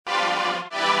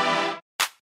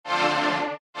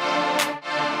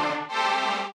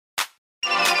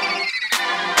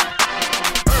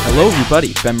Hello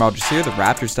everybody, Ben Rogers here, the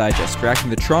Raptors Digest, reacting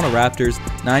to the Toronto Raptors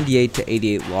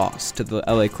 98-88 loss to the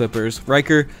LA Clippers.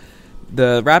 Riker,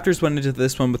 the Raptors went into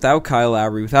this one without Kyle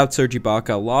Lowry, without Serge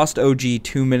Ibaka, lost OG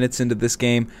 2 minutes into this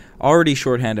game, already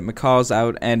shorthanded, McCaw's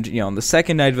out, and on the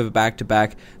second night of a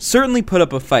back-to-back, certainly put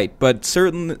up a fight, but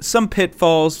some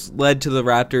pitfalls led to the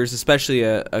Raptors, especially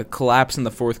a collapse in the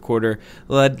fourth quarter,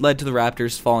 led to the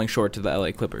Raptors falling short to the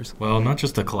LA Clippers. Well, not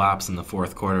just a collapse in the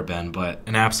fourth quarter, Ben, but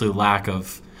an absolute lack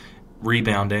of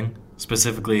rebounding,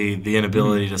 specifically the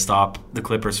inability to stop the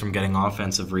Clippers from getting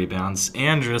offensive rebounds,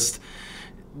 and just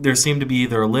there seemed to be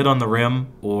either a lid on the rim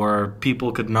or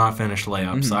people could not finish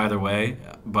layups either way.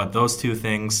 But those two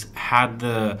things had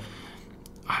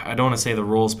I don't want to say the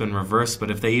roles been reversed,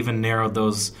 but if they even narrowed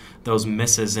those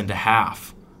misses into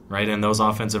half, right, and those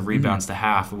offensive rebounds to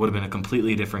half, it would have been a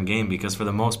completely different game, because for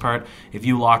the most part, if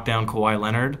you lock down Kawhi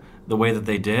Leonard the way that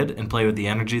they did and play with the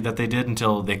energy that they did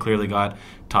until they clearly got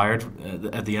tired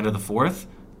at the end of the fourth,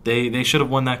 they should have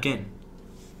won that game.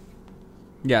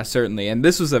 Yeah, certainly. And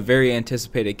this was a very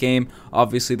anticipated game.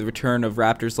 Obviously, the return of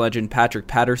Raptors legend Patrick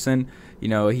Patterson.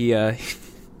 He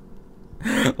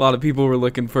a lot of people were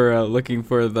looking for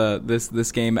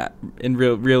this game. In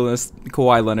realness,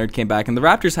 Kawhi Leonard came back, and the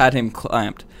Raptors had him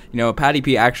clamped. Patty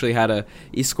P actually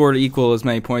he scored equal as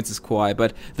many points as Kawhi,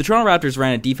 but the Toronto Raptors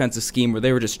ran a defensive scheme where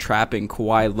they were just trapping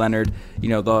Kawhi Leonard,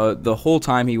 the whole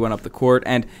time he went up the court,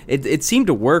 and it seemed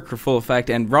to work for full effect.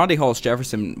 And Rondae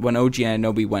Hollis-Jefferson, when OG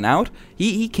Anunoby went out,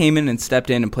 he came in and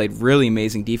stepped in and played really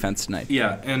amazing defense tonight.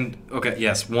 Yeah, and okay,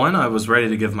 yes, one, I was ready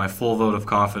to give my full vote of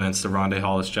confidence to Rondae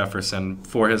Hollis-Jefferson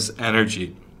for his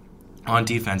energy on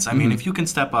defense. I mean, if you can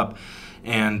step up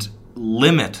and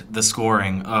limit the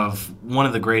scoring of one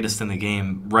of the greatest in the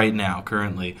game right now,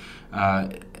 currently,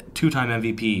 two-time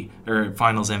MVP, or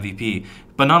finals MVP.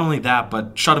 But not only that,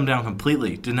 but shut him down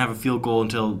completely. Didn't have a field goal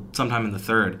until sometime in the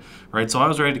third, right? So I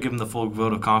was ready to give him the full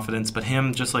vote of confidence, but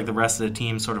him, just like the rest of the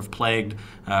team, sort of plagued.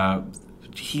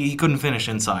 He couldn't finish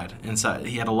inside.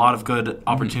 He had a lot of good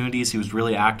opportunities. He was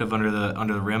really active under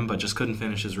the rim, but just couldn't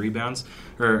finish his rebounds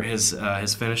or his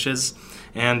finishes.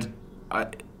 And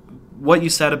what you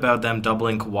said about them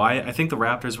doubling Kawhi, I think the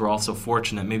Raptors were also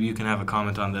fortunate. Maybe you can have a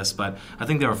comment on this, but I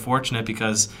think they were fortunate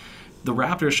because the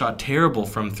Raptors shot terrible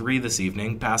from three this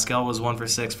evening. Pascal was 1 for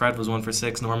 6, Fred was 1 for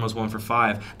 6, Norm was 1 for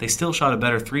 5. They still shot a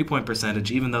better three-point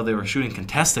percentage, even though they were shooting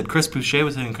contested. Chris Boucher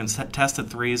was hitting contested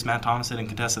threes, Matt Thomas hitting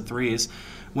contested threes.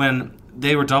 When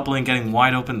they were doubling, getting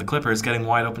wide open, the Clippers getting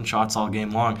wide open shots all game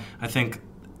long, I think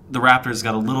the Raptors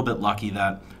got a little bit lucky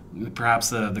that perhaps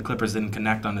the Clippers didn't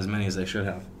connect on as many as they should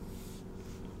have.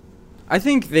 I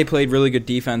think they played really good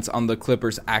defense on the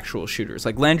Clippers' actual shooters.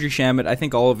 Like Landry Shamet, I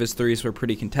think all of his threes were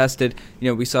pretty contested.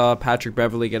 We saw Patrick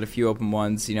Beverley get a few open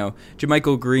ones.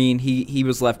 JaMychal Green, he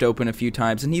was left open a few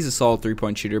times, and he's a solid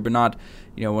three-point shooter, but not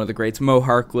one of the greats. Mo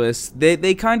Harkless,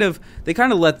 they kind of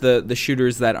let the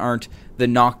shooters that aren't the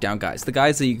knockdown guys, the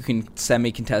guys that you can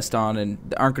semi-contest on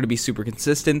and aren't going to be super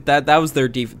consistent, that was their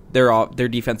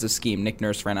defensive scheme. Nick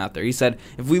Nurse ran out there. He said,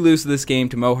 if we lose this game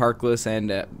to Mo Harkless and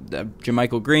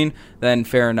JaMychal Green, then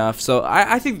fair enough. So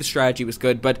I think the strategy was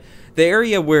good, but the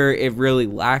area where it really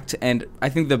lacked, and I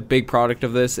think the big product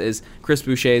of this is Chris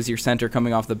Boucher as your center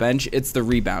coming off the bench, it's the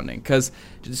rebounding. Because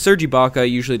Serge Ibaka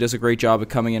usually does a great job of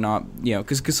coming in on,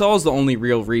 because Gasol is the only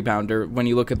real rebounder when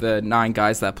you look at the 9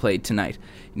 guys that played tonight.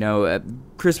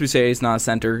 Chris Boucher is not a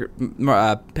center.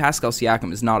 Pascal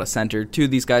Siakam is not a center. Two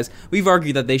of these guys, we've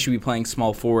argued that they should be playing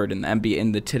small forward in the NBA,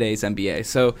 in today's NBA.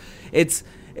 So it's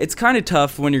kind of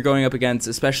tough when you're going up against,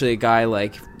 especially a guy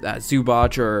like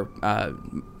Zubac or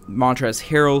Montrezl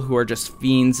Harrell, who are just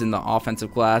fiends in the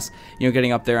offensive glass,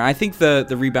 getting up there. And I think the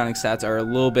rebounding stats are a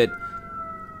little bit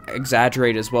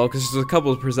exaggerated as well, because there's a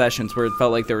couple of possessions where it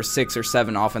felt like there were 6 or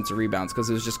 7 offensive rebounds because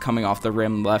it was just coming off the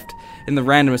rim left in the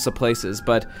randomest of places.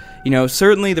 But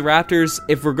certainly the Raptors,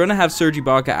 if we're going to have Serge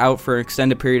Ibaka out for an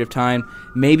extended period of time,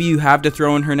 maybe you have to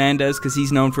throw in Hernandez because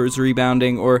he's known for his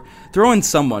rebounding, or throw in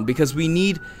someone, because we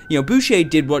need, Boucher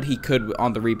did what he could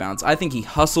on the rebounds. I think he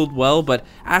hustled well, but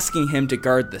asking him to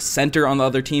guard the center on the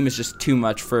other team is just too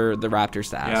much for the Raptors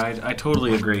to ask. Yeah, I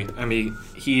totally agree. I mean,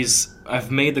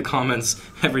 I've made the comments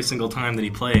every single time that he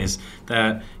plays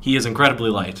that he is incredibly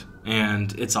light,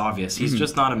 and it's obvious. He's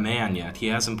just not a man yet. He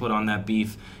hasn't put on that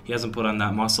beef. He hasn't put on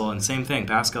that muscle. And same thing,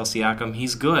 Pascal Siakam,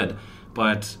 he's good,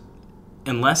 but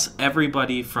unless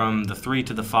everybody from the 3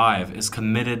 to the 5 is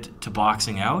committed to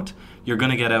boxing out, you're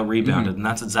going to get out-rebounded, and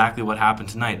that's exactly what happened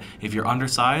tonight. If you're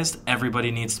undersized,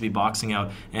 everybody needs to be boxing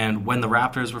out. And when the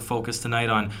Raptors were focused tonight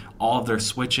on all of their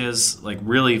switches, like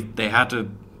really, they had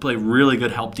to play really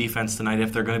good help defense tonight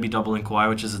if they're going to be doubling Kawhi,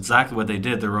 which is exactly what they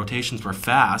did. Their rotations were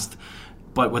fast.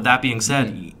 But with that being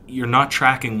said, you're not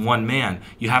tracking one man.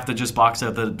 You have to just box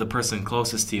out the person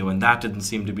closest to you, and that didn't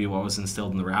seem to be what was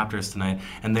instilled in the Raptors tonight.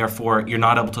 And therefore, you're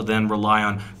not able to then rely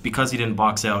on, because he didn't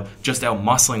box out, just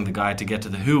out-muscling the guy to get to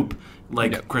the hoop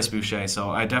like Chris Boucher. So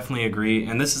I definitely agree.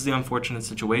 And this is the unfortunate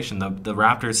situation. The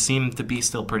Raptors seem to be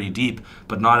still pretty deep,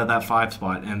 but not at that 5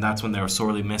 spot, and that's when they were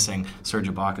sorely missing Serge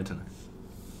Ibaka tonight.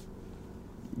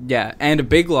 Yeah, and a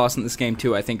big loss in this game,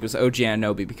 too, I think, was OG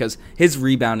Anunoby, because his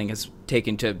rebounding has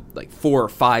taken to, 4 or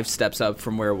 5 steps up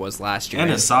from where it was last year. And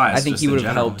his size, I think he would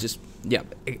have helped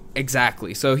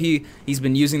exactly. So he's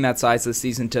been using that size this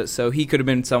season, so he could have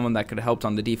been someone that could have helped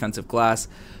on the defensive glass.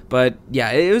 But,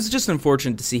 yeah, it was just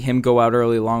unfortunate to see him go out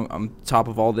early on top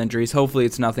of all the injuries. Hopefully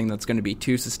it's nothing that's going to be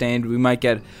too sustained. We might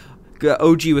get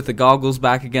OG with the goggles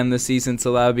back again this season,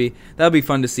 so that'll be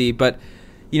fun to see. But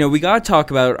we got to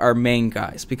talk about our main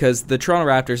guys, because the Toronto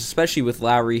Raptors, especially with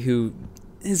Lowry, who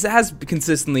has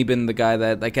consistently been the guy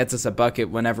that gets us a bucket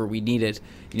whenever we need it,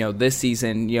 this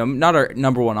season, not our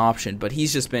number one option, but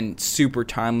he's just been super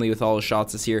timely with all his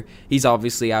shots this year. He's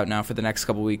obviously out now for the next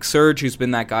couple weeks. Serge, who's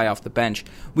been that guy off the bench.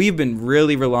 We've been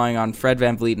really relying on Fred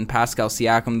VanVleet and Pascal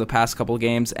Siakam the past couple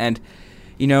games, and,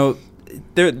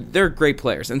 they're great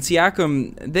players. And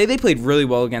Siakam, they played really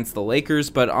well against the Lakers,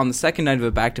 but on the second night of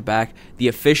a back-to-back, the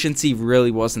efficiency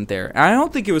really wasn't there. And I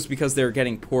don't think it was because they were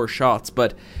getting poor shots,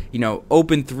 but,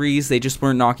 open threes, they just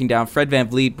weren't knocking down. Fred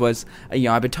VanVleet was,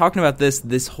 I've been talking about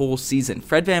this whole season.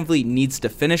 Fred VanVleet needs to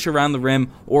finish around the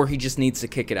rim, or he just needs to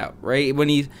kick it out, right?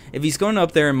 If he's going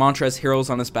up there and Montrezl Harrell's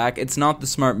on his back, it's not the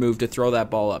smart move to throw that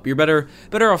ball up. You're better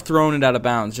off throwing it out of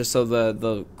bounds, just so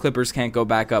the Clippers can't go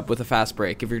back up with a fast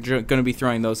break if you're going to be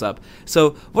throwing those up.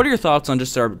 So what are your thoughts on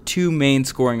just our 2 main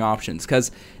scoring options?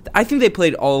 Because I think they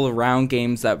played all around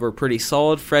games that were pretty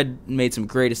solid. Fred made some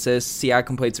great assists.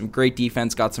 Siakam played some great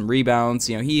defense, got some rebounds.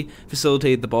 He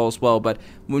facilitated the ball as well. But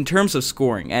in terms of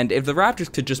scoring, and if the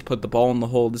Raptors could just put the ball in the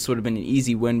hole, this would have been an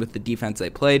easy win with the defense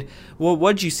they played. Well,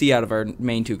 what did you see out of our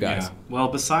main 2 guys? Yeah. Well,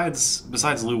 besides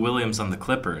Lou Williams on the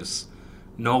Clippers,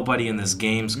 nobody in this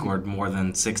game scored more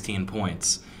than 16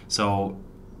 points. So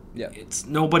it's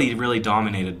nobody really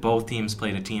dominated. Both teams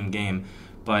played a team game,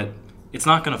 but it's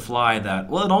not going to fly that.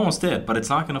 Well, it almost did, but it's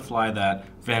not going to fly that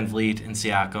VanVleet and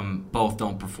Siakam both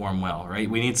don't perform well, right?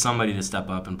 We need somebody to step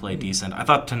up and play decent. I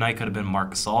thought tonight could have been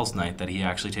Marc Gasol's night that he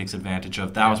actually takes advantage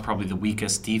of. That was probably the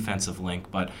weakest defensive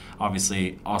link, but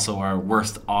obviously also our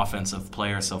worst offensive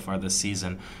player so far this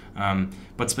season.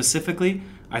 But specifically,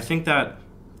 I think that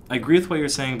I agree with what you're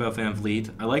saying about VanVleet.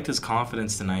 I liked his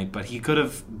confidence tonight, but he could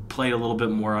have played a little bit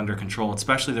more under control,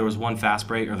 especially there was one fast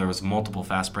break, or there was multiple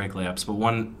fast break layups, but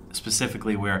one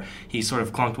specifically where he sort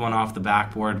of clunked one off the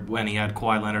backboard when he had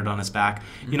Kawhi Leonard on his back.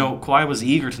 Kawhi was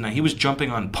eager tonight. He was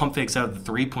jumping on pump fakes out of the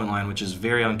three-point line, which is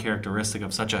very uncharacteristic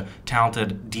of such a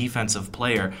talented defensive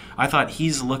player. I thought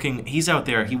he's out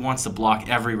there, he wants to block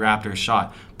every Raptors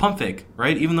shot. Pump fake,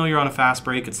 right? Even though you're on a fast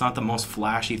break, it's not the most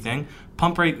flashy thing.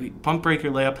 Pump break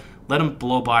your layup, let him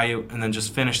blow by you, and then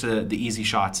just finish the easy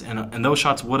shots. And those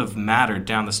shots would have mattered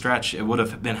down the stretch. It would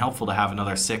have been helpful to have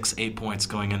another 6-8 points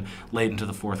going in late into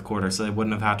the fourth quarter, so they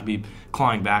wouldn't have had to be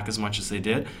clawing back as much as they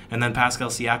did. And then Pascal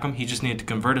Siakam, he just needed to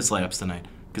convert his layups tonight,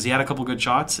 because he had a couple good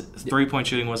shots. Three-point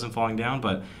shooting wasn't falling down,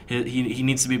 but he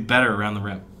needs to be better around the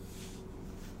rim.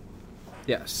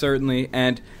 Yeah, certainly.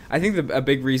 And I think a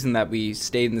big reason that we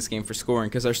stayed in this game for scoring,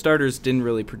 because our starters didn't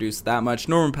really produce that much.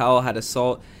 Norman Powell had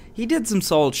he did some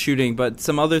solid shooting, but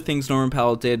some other things Norman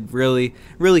Powell did really,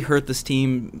 really hurt this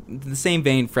team. In the same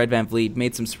vein, Fred VanVleet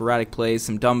made some sporadic plays,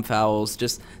 some dumb fouls,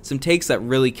 just some takes that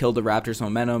really killed the Raptors'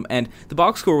 momentum. And the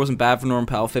box score wasn't bad for Norman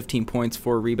Powell, 15 points,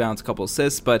 4 rebounds, a couple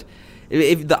assists, but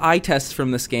the eye test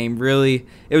from this game, really,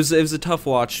 it was a tough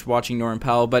watch watching Norman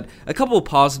Powell. But a couple of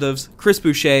positives: Chris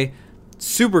Boucher,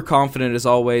 super confident as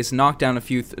always, knocked down a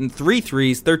few 3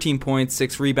 threes, 13 points,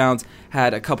 6 rebounds,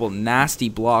 had a couple nasty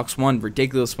blocks, one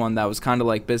ridiculous one that was kind of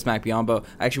like Bismack Biyombo.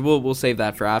 Actually, we'll save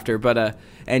that for after. But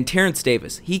and Terrence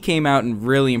Davis, he came out and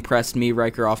really impressed me,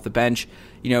 Riker, off the bench.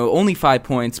 Only 5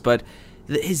 points, but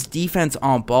his defense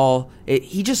on ball,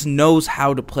 he just knows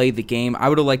how to play the game. I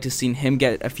would have liked to have seen him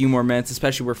get a few more minutes,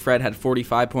 especially where Fred had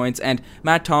 45 points. And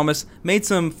Matt Thomas made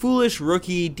some foolish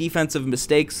rookie defensive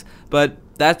mistakes, but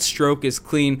that stroke is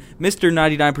clean. Mr.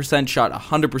 99% shot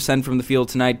 100% from the field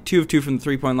tonight, 2 of 2 from the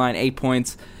three-point line, 8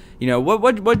 points.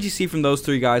 What did you see from those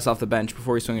 3 guys off the bench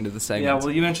before we swing into the segment? Yeah,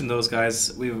 well, you mentioned those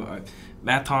guys.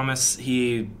 Matt Thomas,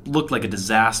 he looked like a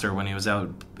disaster when he was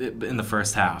out in the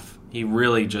first half. He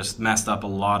really just messed up a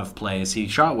lot of plays. He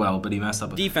shot well, but he messed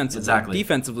up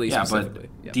defensively specifically.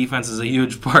 But defense is a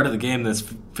huge part of the game. That's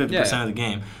 50% of the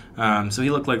game. So he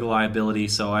looked like a liability.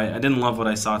 So I didn't love what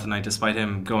I saw tonight, despite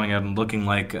him going out and looking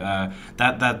like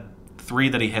that three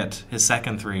that he hit, his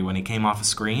second three when he came off a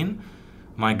screen.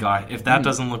 My God, if that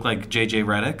doesn't look like J.J.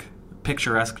 Redick,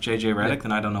 picturesque J.J. Redick,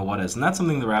 then I don't know what is. And that's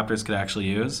something the Raptors could actually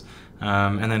use.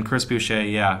 And then Chris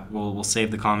Boucher, we'll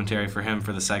save the commentary for him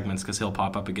for the segments because he'll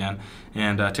pop up again.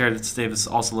 And Terrence Davis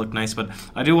also looked nice. But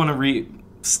I do want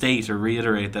to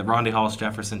reiterate that Rondae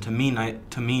Hollis-Jefferson, to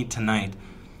me tonight,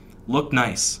 looked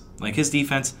nice. Like his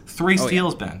defense, 3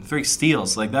 steals, Ben. 3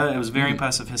 steals. Like that, it was very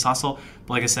impressive, his hustle.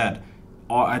 But like I said,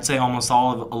 I'd say almost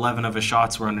all of 11 of his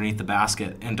shots were underneath the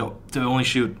basket, and to only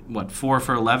shoot 4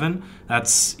 for 11,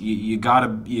 that's you gotta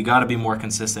be more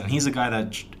consistent. And he's a guy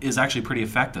that is actually pretty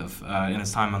effective in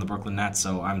his time on the Brooklyn Nets,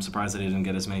 so I'm surprised that he didn't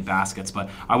get as many baskets. But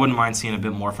I wouldn't mind seeing a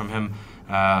bit more from him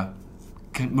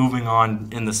moving on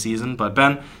in the season. But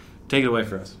Ben, take it away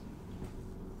for us.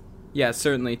 Yeah,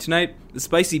 certainly. Tonight, the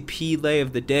Spicy P lay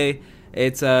of the day.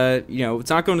 It's it's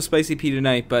not going to Spicy P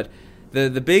tonight, but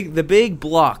The big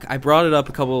block, I brought it up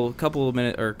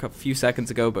a few seconds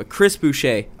ago, but Chris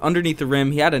Boucher, underneath the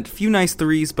rim, he had a few nice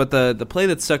threes, but the play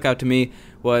that stuck out to me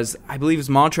was, I believe it was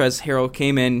Montrezl Harrell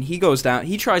came in, he goes down,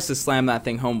 he tries to slam that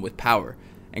thing home with power,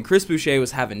 and Chris Boucher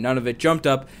was having none of it, jumped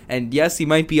up, and yes, he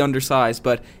might be undersized,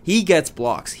 but he gets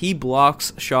blocks. He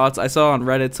blocks shots. I saw on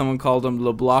Reddit someone called him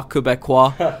Le Bloc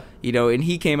Québécois. And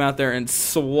he came out there and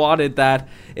swatted that.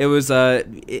 It was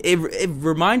it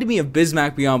reminded me of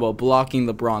Bismack Biyombo blocking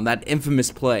LeBron, that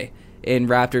infamous play in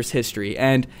Raptors history,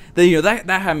 and that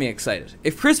had me excited.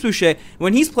 If Chris Boucher,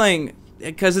 when he's playing,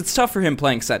 because it's tough for him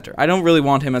playing center, I don't really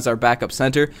want him as our backup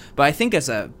center, but I think as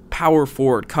a power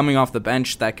forward coming off the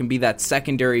bench that can be that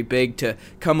secondary big to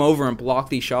come over and block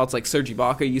these shots like Serge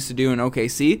Ibaka used to do in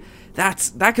OKC,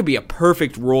 that could be a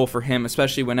perfect role for him,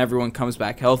 especially when everyone comes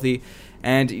back healthy.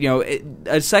 And,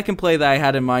 a second play that I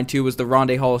had in mind, too, was the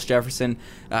Rondae Hollis-Jefferson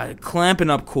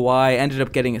clamping up Kawhi, ended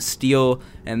up getting a steal,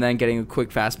 and then getting a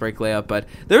quick fast break layup. But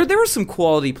there were some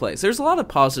quality plays. There's a lot of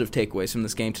positive takeaways from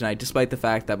this game tonight, despite the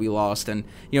fact that we lost. And,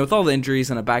 with all the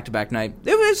injuries and a back-to-back night,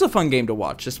 it was a fun game to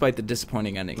watch, despite the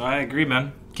disappointing ending. I agree,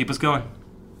 man. Keep us going.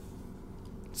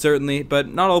 Certainly,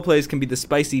 but not all plays can be the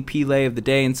spicy P-lay of the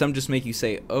day, and some just make you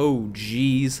say, oh,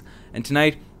 geez. And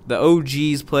tonight, the oh,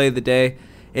 geez play of the day,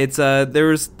 it's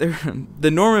the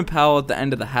Norman Powell at the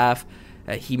end of the half.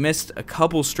 He missed a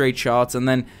couple straight shots, and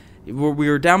then we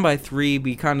were down by 3.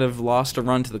 We kind of lost a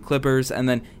run to the Clippers, and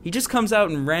then he just comes out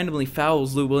and randomly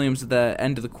fouls Lou Williams at the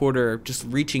end of the quarter, just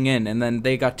reaching in, and then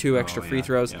they got 2 extra free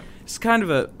throws. Yeah. It's kind of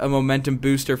a momentum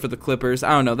booster for the Clippers. I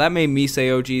don't know. That made me say,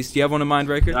 oh, geez. Do you have one in mind,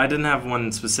 Riker? I didn't have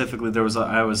one specifically.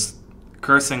 I was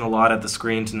cursing a lot at the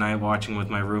screen tonight watching with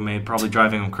my roommate, probably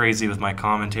driving him crazy with my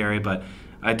commentary, but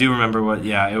I do remember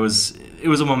it was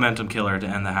a momentum killer to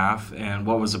end the half, and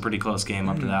what was a pretty close game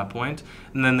up to that point.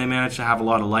 And then they managed to have a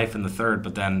lot of life in the third,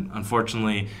 but then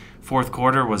unfortunately fourth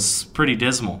quarter was pretty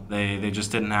dismal. They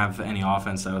just didn't have any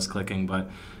offense that was clicking.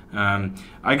 But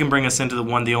I can bring us into the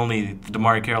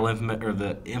DeMarre Carroll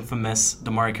the infamous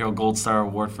DeMarre Carroll Gold Star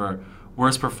Award for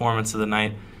worst performance of the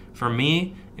night. For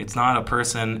me, it's not a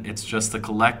person, it's just the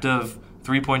collective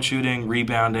 3-point shooting,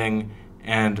 rebounding,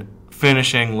 and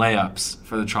finishing layups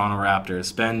for the Toronto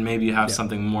Raptors. Ben, maybe you have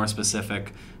something more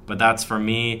specific, but that's for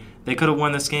me. They could have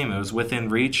won this game. It was within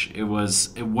reach. It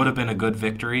would have been a good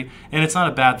victory, and it's not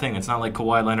a bad thing. It's not like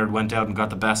Kawhi Leonard went out and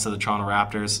got the best of the Toronto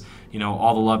Raptors.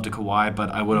 All the love to Kawhi, but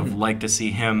I would have liked to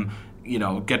see him,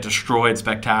 get destroyed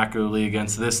spectacularly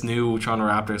against this new Toronto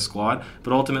Raptors squad.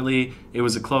 But ultimately, it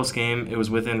was a close game. It was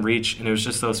within reach, and it was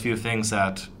just those few things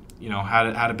that,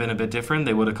 had it been a bit different,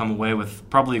 they would have come away with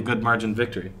probably a good margin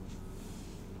victory.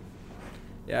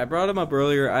 Yeah, I brought him up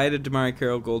earlier. I had a DeMarre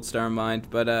Carroll Gold Star in mind,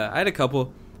 but I had a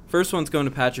couple. First one's going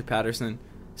to Patrick Patterson.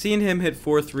 Seeing him hit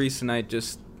 4 threes tonight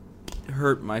just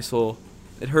hurt my soul.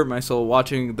 It hurt my soul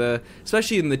watching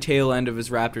especially in the tail end of his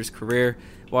Raptors career,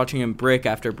 watching him break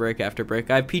after break after break.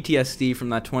 I have PTSD from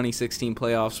that 2016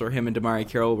 playoffs where him and DeMarre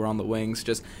Carroll were on the wings.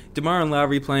 Just DeMar and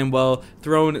Lowry playing well,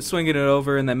 swinging it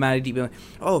over, and then Matty D being like,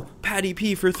 oh, Patty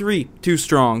P for 3. Too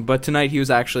strong. But tonight he was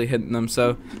actually hitting them.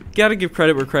 So got to give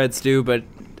credit where credit's due, but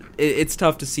it's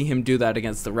tough to see him do that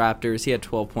against the Raptors. He had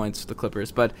 12 points for the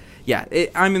Clippers. But, yeah,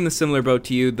 I'm in the similar boat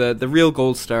to you. The real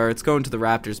gold star, it's going to the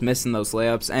Raptors, missing those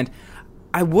layups. And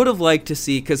I would have liked to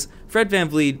see, because Fred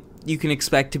VanVleet, you can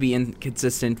expect to be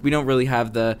inconsistent. We don't really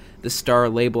have the star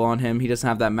label on him. He doesn't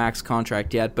have that max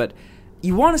contract yet. But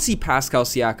you want to see Pascal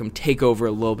Siakam take over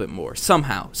a little bit more,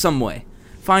 somehow, some way.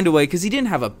 find a way, because he didn't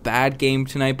have a bad game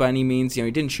tonight by any means.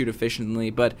 He didn't shoot efficiently,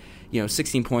 but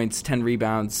 16 points, 10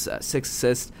 rebounds, 6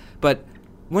 assists. But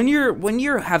when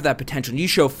you have that potential, you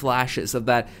show flashes of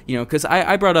that, because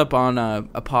I brought up on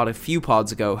a few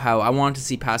pods ago how I wanted to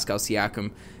see Pascal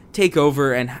Siakam take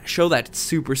over and show that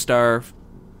superstar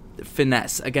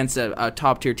finesse against a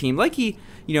top tier team, like he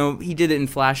did it in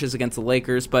flashes against the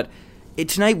Lakers. But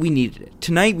tonight we needed it.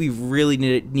 Tonight we really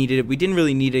needed it. We didn't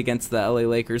really need it against the LA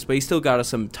Lakers, but he still got us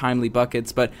some timely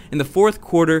buckets. But in the fourth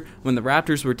quarter, when the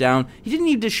Raptors were down, he didn't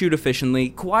need to shoot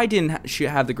efficiently. Kawhi didn't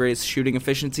have the greatest shooting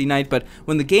efficiency night, but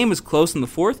when the game was close in the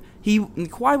fourth,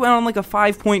 Kawhi went on like a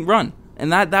 5-point run.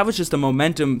 And that was just a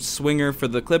momentum swinger for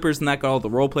the Clippers, and that got all the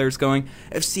role players going.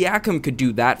 If Siakam could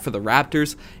do that for the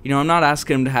Raptors, I'm not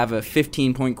asking him to have a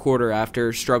 15-point quarter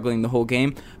after struggling the whole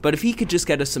game, but if he could just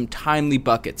get us some timely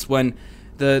buckets when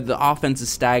the offense is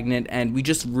stagnant and we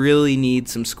just really need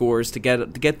some scores to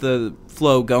get the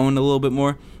flow going a little bit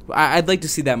more, I'd like to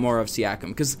see that more of Siakam,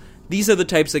 because these are the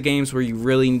types of games where you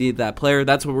really need that player.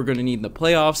 That's what we're going to need in the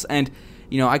playoffs. And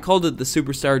I called it the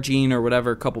superstar gene or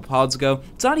whatever a couple pods ago.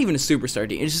 It's not even a superstar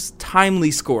gene. It's just timely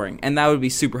scoring, and that would be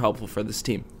super helpful for this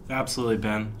team. Absolutely,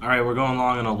 Ben. All right, we're going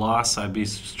long in a loss. I'd be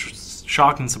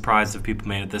shocked and surprised if people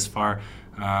made it this far.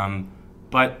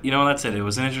 But, that's it. It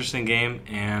was an interesting game,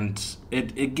 and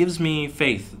it gives me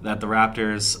faith that the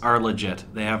Raptors are legit.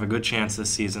 They have a good chance this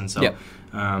season. So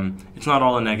it's not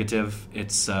all a negative.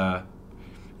 It's,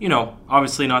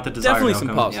 obviously not the desired definitely outcome.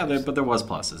 Some positives. Yeah, but there was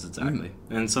pluses, exactly.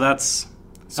 Mm-hmm. And so that's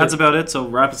about it. So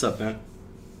wrap us up, man.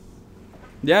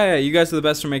 Yeah, you guys are the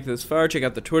best for making this far. Check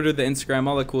out the Twitter, the Instagram,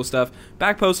 all that cool stuff.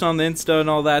 Back post on the Insta and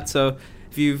all that, so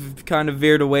if you've kind of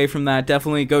veered away from that,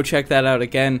 definitely go check that out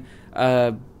again.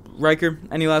 Riker,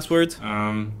 any last words?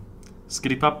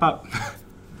 Skitty pop pop.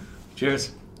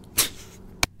 Cheers.